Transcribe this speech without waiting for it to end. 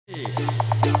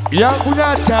Yang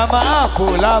punya jamaah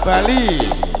bola Bali,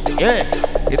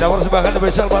 kita persembahkan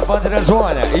spesial buat panjenengan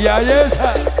semuanya. Iya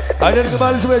Ayesa hadir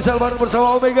kembali spesial bareng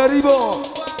bersama Omega Reborn.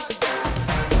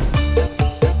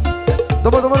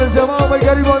 Teman-teman dari jamaah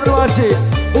Omega Reborn, terima kasih.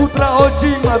 Putra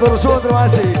Oji matur suwun,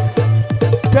 terima kasih.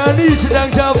 Dani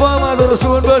sedang Jawa matur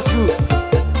suwun bosku.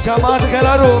 Jamaah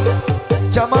Tegalarum,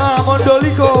 jamaah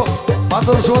Mondoliko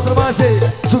matur suwun, terima kasih.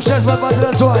 Sukses buat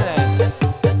panjenengan semuanya.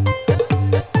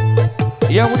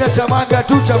 Yang punya jamaah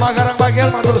Gaduh, jamaah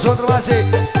Karangpanggil matur suwun, terima kasih.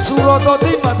 Suroto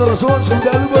tim matur suwun,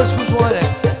 sudah lu bosku semuanya.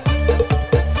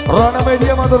 RANA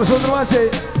Media matur suwun, terima kasih.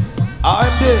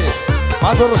 AMD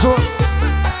matur suwun.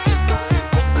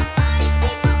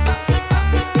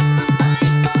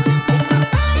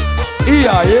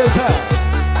 Iya Ayesa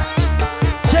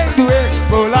sing duwe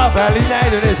bola Bali na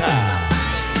Indonesia.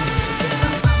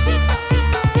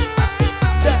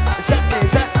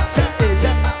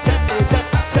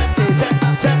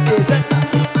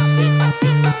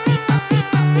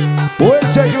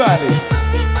 Cek kembali.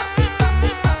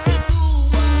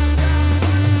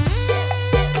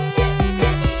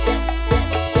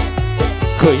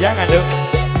 Goyangan dong.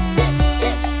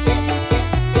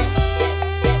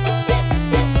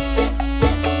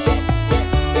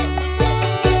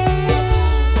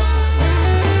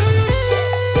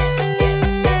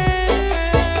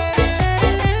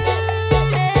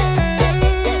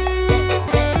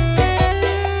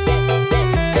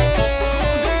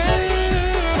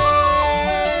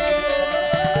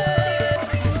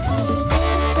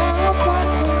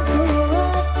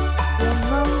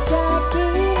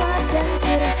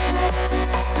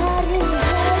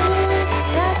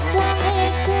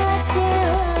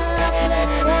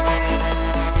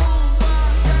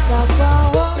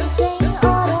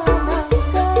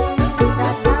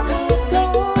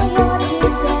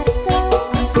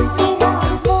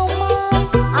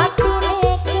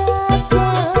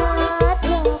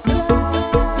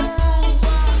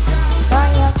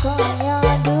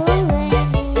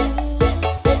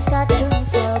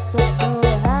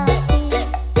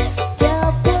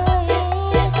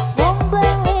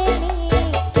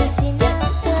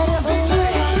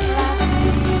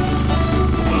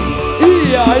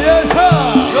 Ayesa,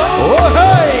 oh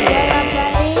hey,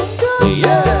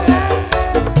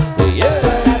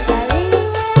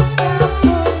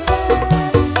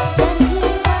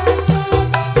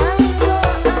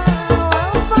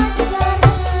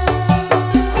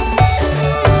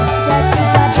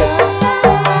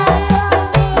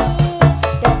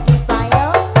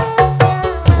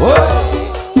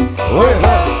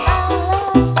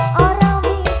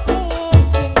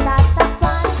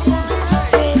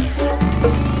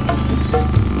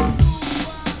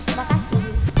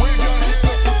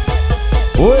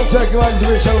 cek kembali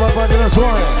spesial buat panjenengan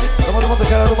semuanya. Teman-teman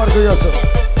Tegalarum Marco Yosef.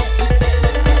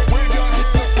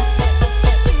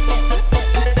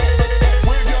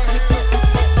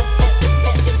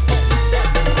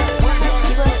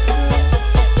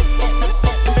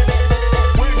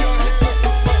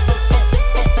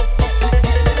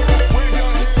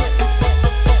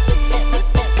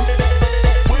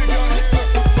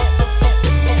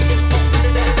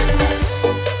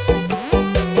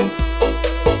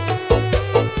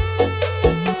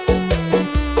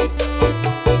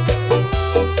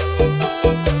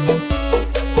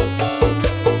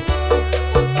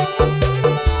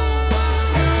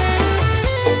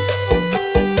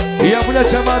 Yang punya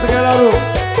jamaah Tegalarum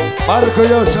Marco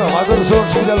Yosef, matur suwun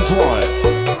sudah semua.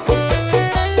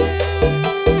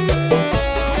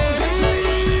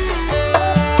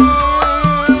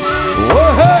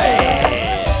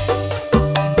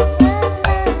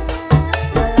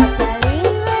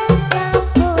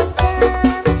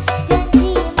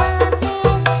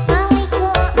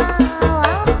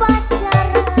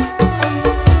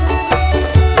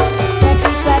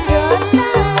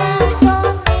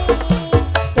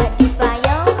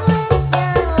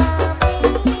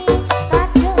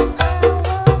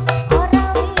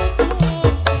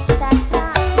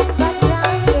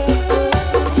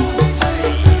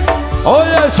 Oh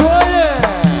ya semuanya,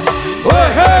 oh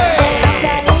hey,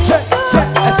 cek cek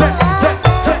cek cek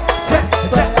cek cek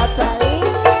cek,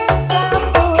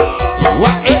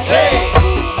 wah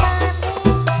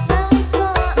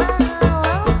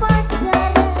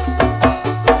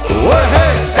wah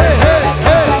hey hey hey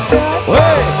hey,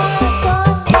 wah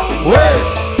wah,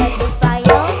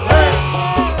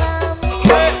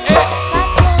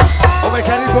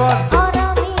 Omega Reborn.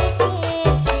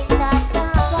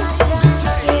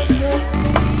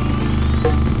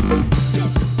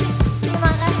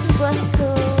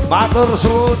 Matur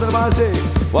suwun, terima kasih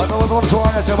buat teman-teman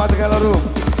semuanya jamaah Tegalarum.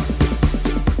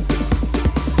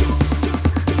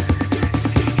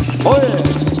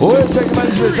 Oh, saya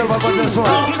kembali spesial Bapak dan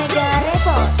semua.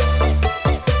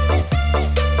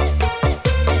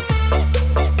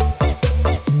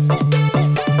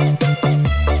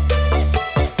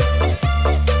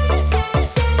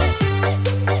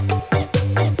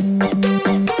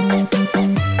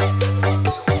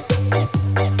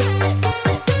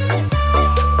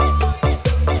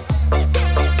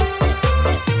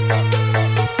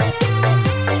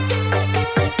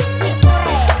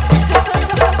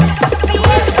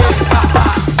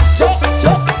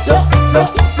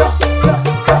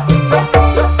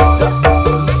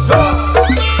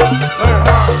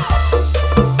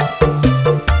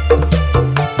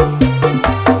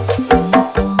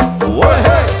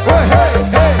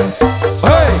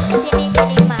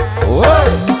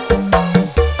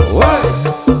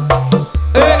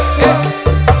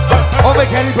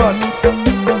 Reborn.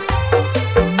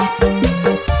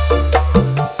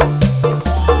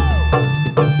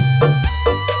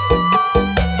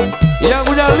 Yang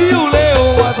punya Liu Leo,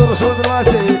 atur suwun terima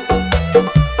kasih.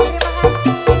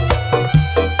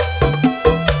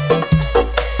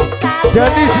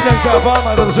 Dani sedang Java,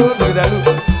 atur suwun terlebih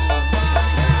dahulu.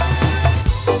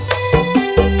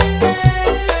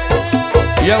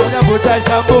 Yang punya bocah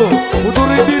Sambo,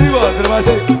 uturin diri bang, terima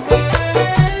kasih.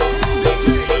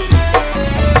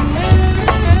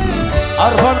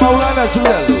 Arfan Maulana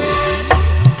sudah lu.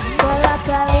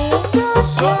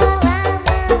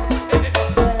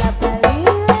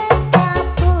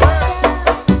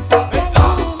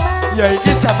 Ya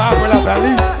ini sama bola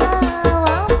bali.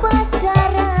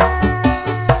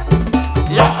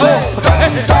 Ya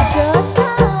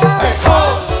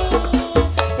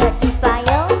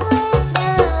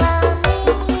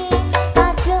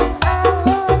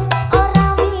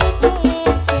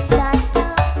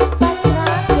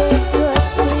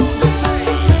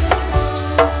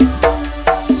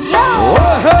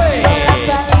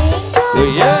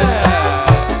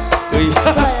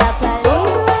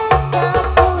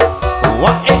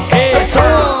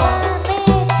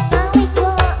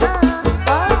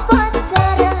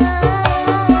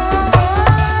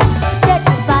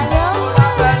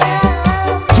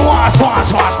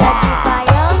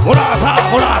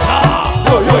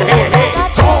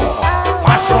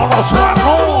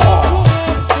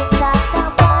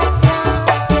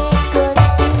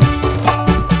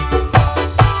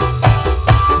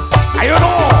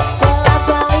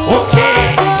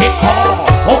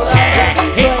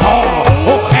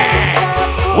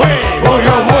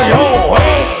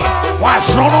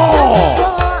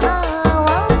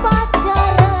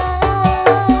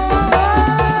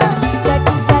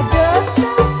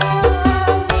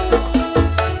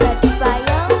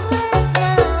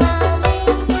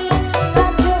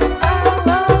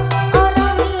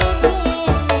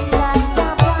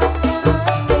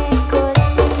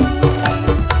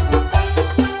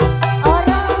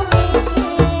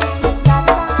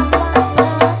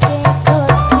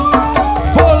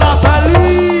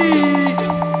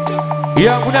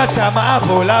yang punya jamaah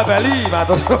bola Bali,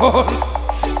 matur nuwun.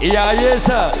 Iya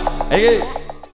Ayesa, iki